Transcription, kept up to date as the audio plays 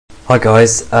Hi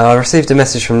guys, I received a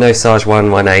message from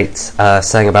NoSarge118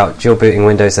 saying about dual booting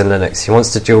Windows and Linux. He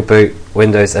wants to dual boot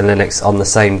Windows and Linux on the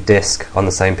same disk, on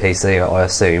the same PC I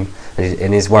assume,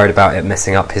 and he's worried about it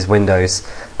messing up his Windows.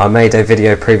 I made a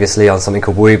video previously on something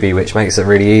called Wooby which makes it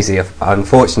really easy.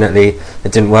 Unfortunately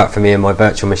it didn't work for me in my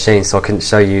virtual machine, so I couldn't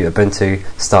show you Ubuntu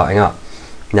starting up.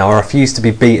 Now I refuse to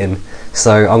be beaten,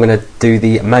 so I'm going to do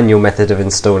the manual method of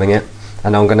installing it,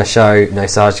 and I'm going to show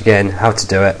NoSarge again how to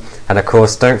do it. And of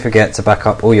course, don't forget to back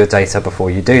up all your data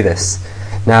before you do this.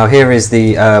 Now here is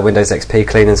the Windows XP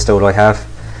clean install I have,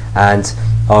 and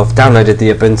I've downloaded the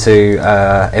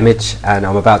Ubuntu image, and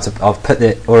I've put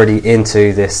it already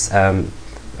into this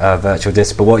virtual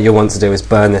disk. But what you'll want to do is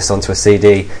burn this onto a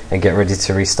CD and get ready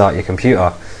to restart your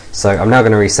computer. So I'm now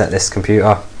going to reset this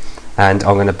computer, and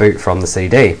I'm going to boot from the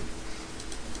CD.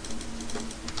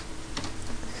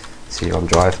 CD-ROM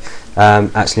drive.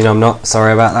 Actually no, I'm not,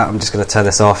 sorry about that. I'm just going to turn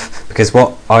this off, because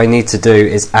what I need to do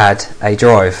is add a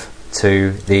drive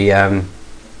to the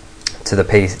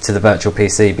virtual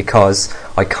PC, because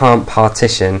I can't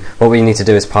partition. What we need to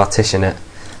do is partition it,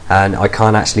 and I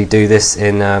can't actually do this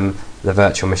in the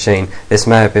virtual machine. This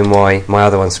may have been why my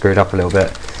other one screwed up a little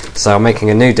bit. So I'm making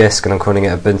a new disk and I'm calling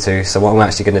it Ubuntu. So what I'm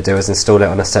actually going to do is install it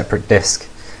on a separate disk,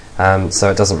 so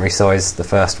it doesn't resize the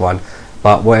first one.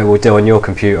 But what it will do on your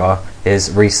computer is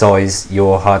resize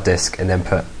your hard disk and then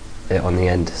put it on the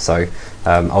end. So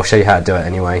I'll show you how to do it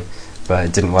anyway, but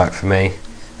it didn't work for me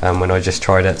when I just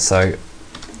tried it. So,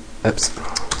 oops.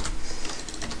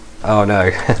 Oh no,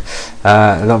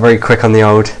 not very quick on the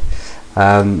old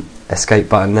escape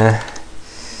button there.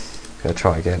 Gonna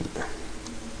try again.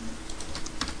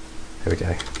 Here we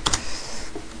go.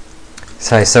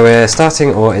 So we're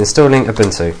starting or installing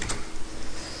Ubuntu.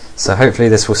 So hopefully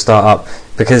this will start up,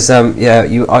 because yeah,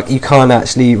 you can't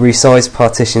actually resize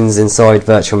partitions inside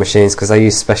virtual machines because they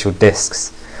use special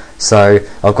disks. So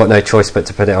I've got no choice but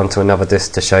to put it onto another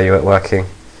disk to show you it working.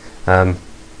 And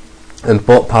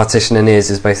what partitioning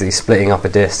is basically splitting up a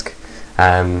disk,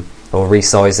 or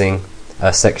resizing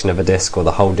a section of a disk or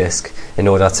the whole disk in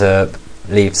order to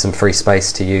leave some free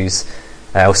space to use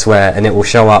elsewhere, and it will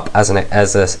show up as an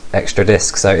extra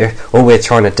disk. So all we're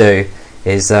trying to do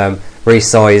is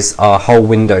resize our whole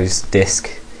Windows disk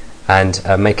and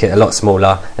make it a lot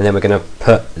smaller, and then we're going to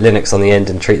put Linux on the end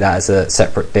and treat that as a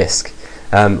separate disk.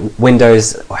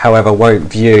 Windows, however, won't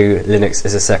view Linux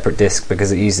as a separate disk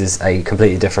because it uses a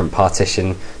completely different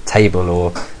partition table,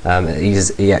 or it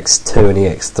uses ex2 and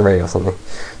ex3 or something.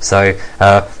 So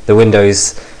the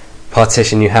Windows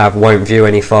partition you have won't view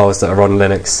any files that are on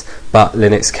Linux, but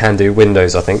Linux can do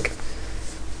Windows, I think.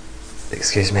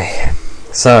 Excuse me.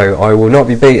 So I will not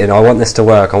be beaten. I want this to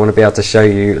work. I want to be able to show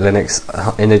you Linux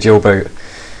in a dual boot.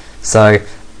 So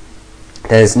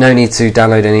there's no need to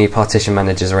download any partition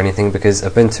managers or anything, because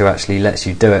Ubuntu actually lets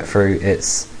you do it through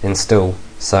its install.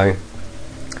 So,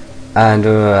 and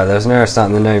there's an error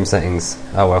starting the GNOME settings.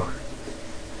 Oh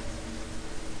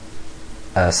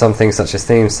well. Some things such as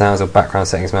themes, sounds or background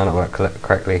settings may not work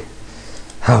correctly.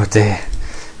 Oh dear.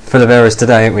 Full of errors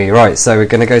today, aren't we? Right, so we're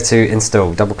going to go to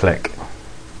install, double click.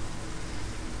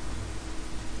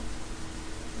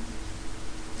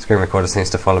 Screen recorder seems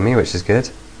to follow me, which is good.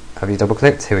 Have you double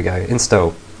clicked? Here we go,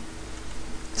 install.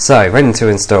 So, ready to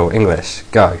install, English,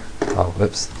 go. Oh,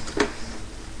 whoops.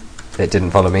 It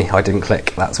didn't follow me, I didn't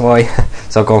click, that's why.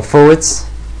 So I've gone forwards,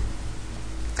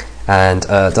 and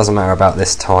it doesn't matter about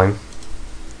this time.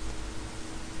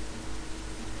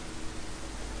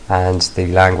 And the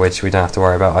language we don't have to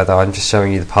worry about either. I'm just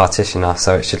showing you the partitioner,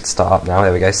 so it should start up now.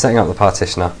 There we go, setting up the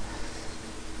partitioner.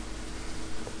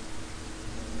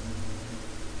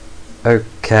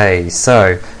 Okay,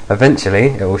 so eventually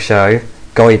it will show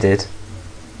guided.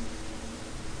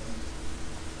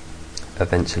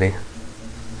 Eventually.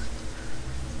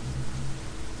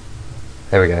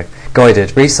 There we go. Guided.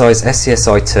 Resize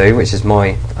SCSI2, which is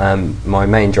my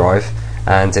main drive,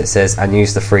 and it says and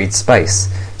use the freed space.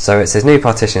 So it says new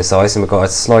partition size, and we've got a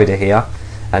slider here,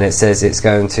 and it says it's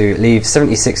going to leave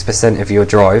 76% of your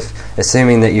drive,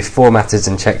 assuming that you've formatted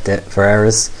and checked it for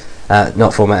errors.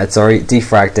 Not formatted, sorry,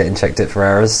 defragged it and checked it for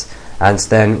errors, and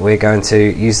then we're going to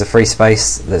use the free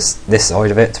space, this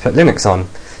side of it, to put Linux on.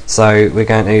 So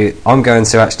I'm going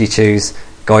to actually choose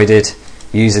guided,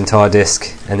 use entire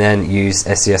disk, and then use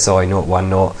SCSI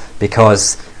 010,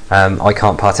 because I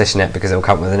can't partition it because it will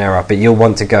come up with an error. But you'll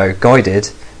want to go guided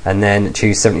and then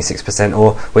choose 76%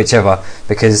 or whichever,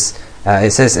 because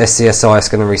it says SCSI is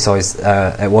going to resize.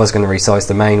 It was going to resize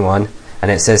the main one, and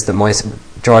it says that my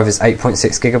drive is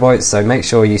 8.6 gigabytes. So make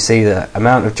sure you see the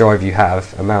amount of drive you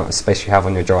have, amount of space you have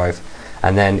on your drive,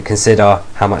 and then consider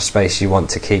how much space you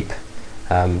want to keep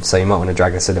so you might want to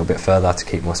drag this a little bit further to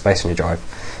keep more space on your drive.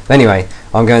 But anyway,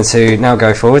 I'm going to now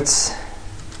go forwards,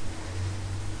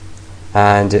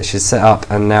 and it should set up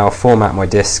and now format my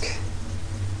disk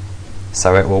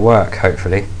so it will work,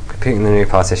 hopefully. Computing the new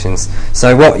partitions.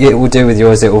 So what it will do with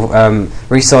yours, it will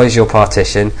resize your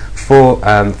partition,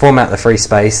 format the free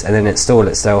space, and then install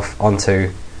itself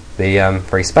onto the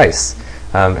free space.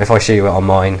 If I show you it on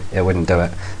mine, it wouldn't do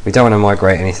it. We don't want to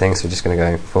migrate anything, so we're just going to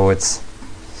go forwards,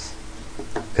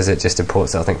 because it just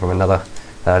imports it, I think, from another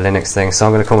Linux thing. So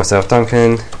I'm going to call myself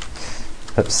Duncan.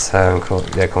 Oops, call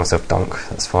myself Dunk,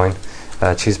 that's fine.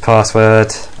 Choose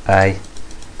password, A,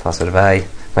 password of A.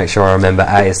 Make sure I remember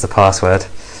A is the password.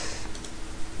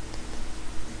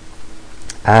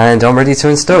 And I'm ready to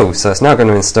install. So it's now going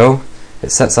to install.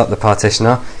 It sets up the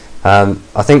partitioner.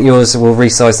 I think yours will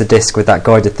resize the disk with that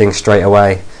guided thing straight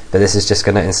away, but this is just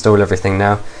going to install everything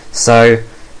now. So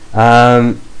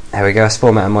here we go. It's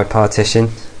formatting my partition,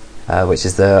 which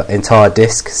is the entire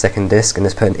disk, second disk, and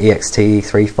it's put in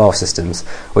ext3 file systems,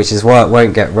 which is why it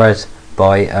won't get read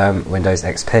by Windows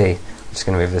XP. I'm just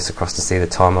going to move this across to see the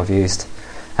time I've used,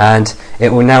 and it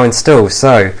will now install.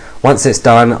 So once it's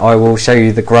done, I will show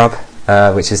you the grub,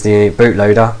 which is the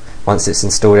bootloader, once it's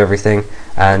installed everything,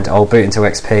 and I'll boot into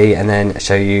XP and then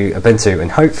show you Ubuntu,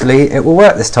 and hopefully it will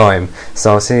work this time.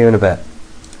 So I'll see you in a bit.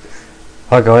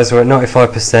 Hi guys, we're at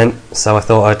 95%, so I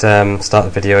thought I'd start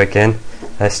the video again.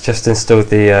 It's just installed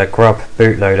the grub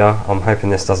bootloader. I'm hoping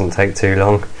this doesn't take too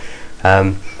long.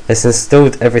 It's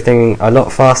installed everything a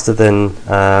lot faster than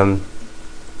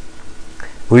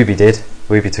Woobi did.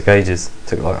 Woobi took ages,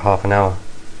 took like half an hour.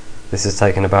 This has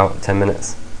taken about 10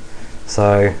 minutes.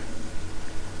 So,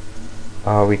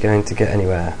 are we going to get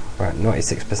anywhere? Right,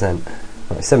 96%,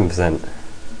 97%.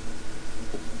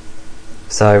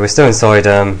 So we're still inside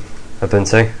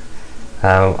Ubuntu.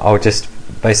 I'll just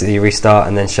basically restart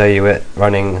and then show you it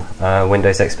running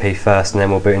Windows XP first, and then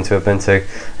we'll boot into Ubuntu,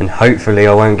 and hopefully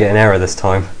I won't get an error this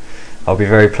time. I'll be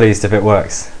very pleased if it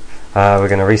works. We're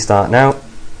going to restart now,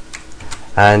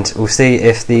 and we'll see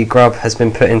if the grub has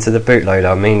been put into the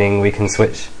bootloader, meaning we can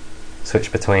switch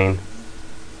between.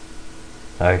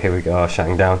 Oh, here we go,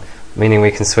 shutting down. Meaning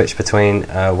we can switch between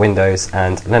Windows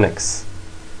and Linux.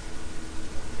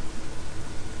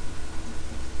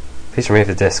 Please remove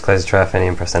the disk, close the tray if any,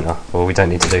 and press enter. Well, we don't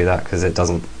need to do that because it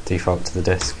doesn't default to the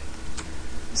disk.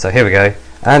 So here we go,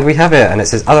 and we have it, and it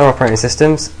says other operating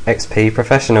systems, XP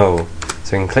Professional.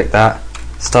 So we can click that,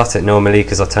 start it normally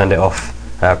because I turned it off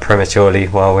prematurely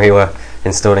while we were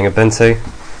installing Ubuntu,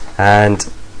 and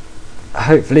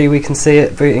hopefully we can see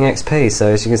it booting XP. So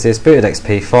as you can see, it's booted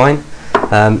XP fine.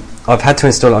 I've had to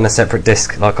install it on a separate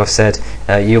disk, like I've said.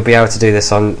 You'll be able to do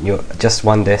this on your just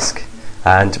one disk,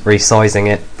 and resizing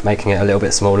it, making it a little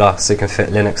bit smaller so you can fit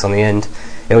Linux on the end.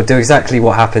 It will do exactly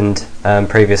what happened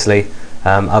previously,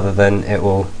 other than it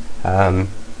will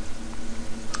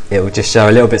just show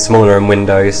a little bit smaller in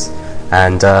Windows,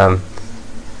 and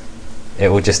it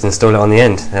will just install it on the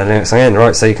end, Linux on the end.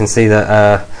 Right, so you can see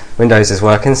that Windows is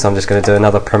working, so I'm just going to do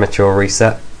another premature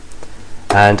reset,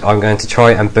 and I'm going to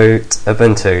try and boot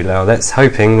Ubuntu. Now let's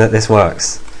hoping that this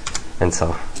works.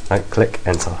 Enter. Right, click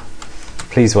enter.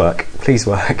 Please work, please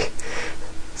work.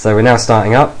 So we're now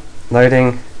starting up,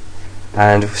 loading,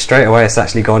 and straight away it's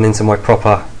actually gone into my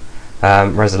proper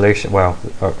resolution, well,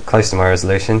 close to my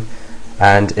resolution,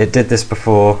 and it did this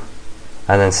before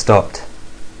and then stopped.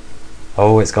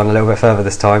 Oh, it's gone a little bit further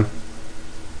this time.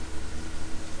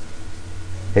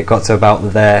 It got to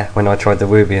about there when I tried the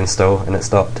Woobi install and it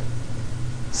stopped.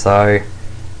 So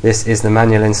this is the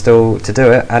manual install to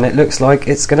do it, and it looks like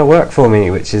it's going to work for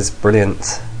me, which is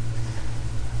brilliant.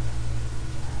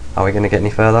 Are we going to get any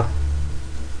further?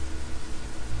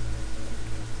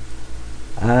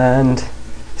 And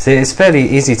see, it's fairly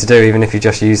easy to do even if you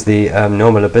just use the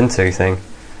normal Ubuntu thing,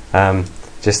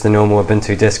 just the normal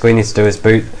Ubuntu disk. All you need to do is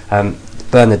burn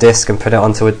the disk and put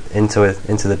it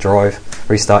into the drive,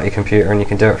 restart your computer, and you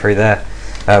can do it through there.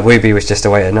 Woobi was just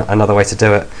another way to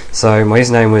do it. So my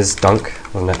username was Dunk,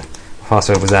 wasn't it? My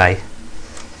password was A.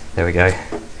 There we go.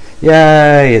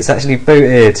 Yay! It's actually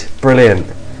booted. Brilliant.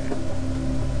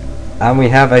 And we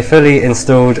have a fully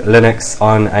installed Linux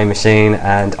on a machine,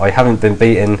 and I haven't been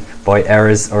beaten by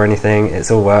errors or anything.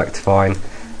 It's all worked fine,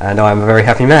 and I'm a very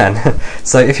happy man.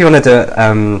 So if you want to do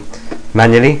it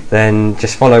manually, then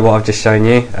just follow what I've just shown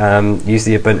you. Use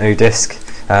the Ubuntu disk.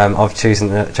 I've chosen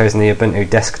the Ubuntu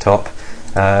desktop.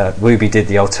 Woobi did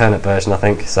the alternate version, I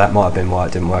think, so that might have been why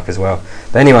it didn't work as well.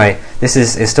 But anyway, this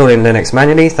is installing Linux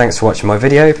manually. Thanks for watching my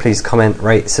video. Please comment,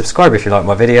 rate, subscribe if you like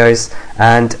my videos,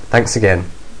 and thanks again.